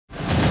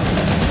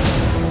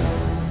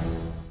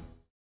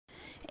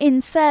In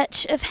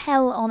search of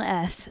hell on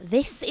Earth,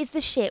 this is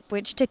the ship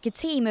which took a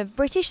team of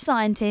British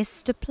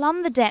scientists to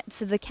plumb the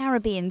depths of the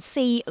Caribbean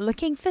Sea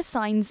looking for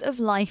signs of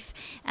life.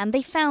 And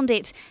they found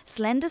it.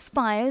 Slender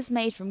spires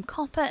made from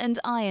copper and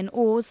iron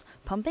ores,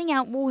 pumping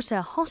out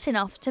water hot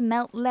enough to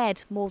melt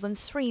lead more than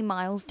 3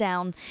 miles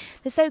down.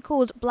 The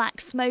so-called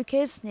black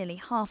smokers, nearly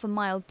half a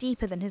mile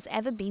deeper than has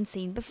ever been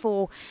seen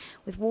before.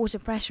 With water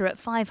pressure at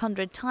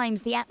 500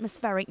 times the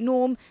atmospheric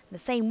norm, the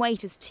same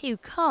weight as 2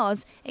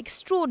 cars,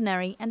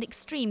 extraordinary and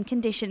extreme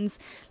conditions.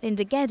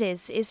 Linda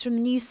Geddes is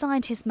from New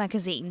Scientist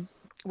magazine.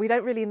 We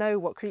don't really know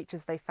what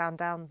creatures they found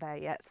down there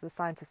yet, so the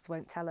scientists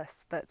won't tell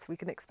us, but we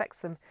can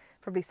expect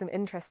probably some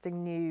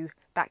interesting new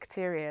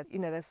bacteria. You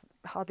know, there's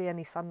hardly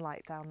any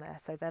sunlight down there,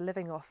 so they're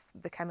living off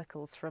the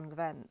chemicals from the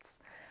vents.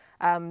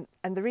 And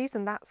the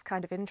reason that's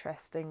kind of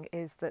interesting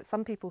is that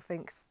some people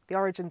think the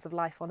origins of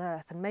life on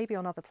Earth and maybe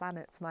on other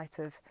planets might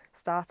have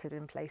started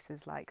in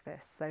places like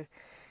this. So,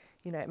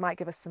 you know, it might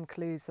give us some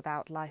clues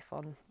about life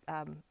on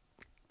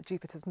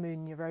Jupiter's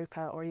moon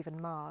Europa or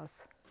even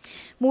Mars.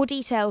 More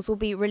details will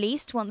be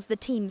released once the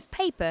team's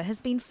paper has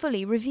been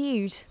fully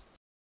reviewed.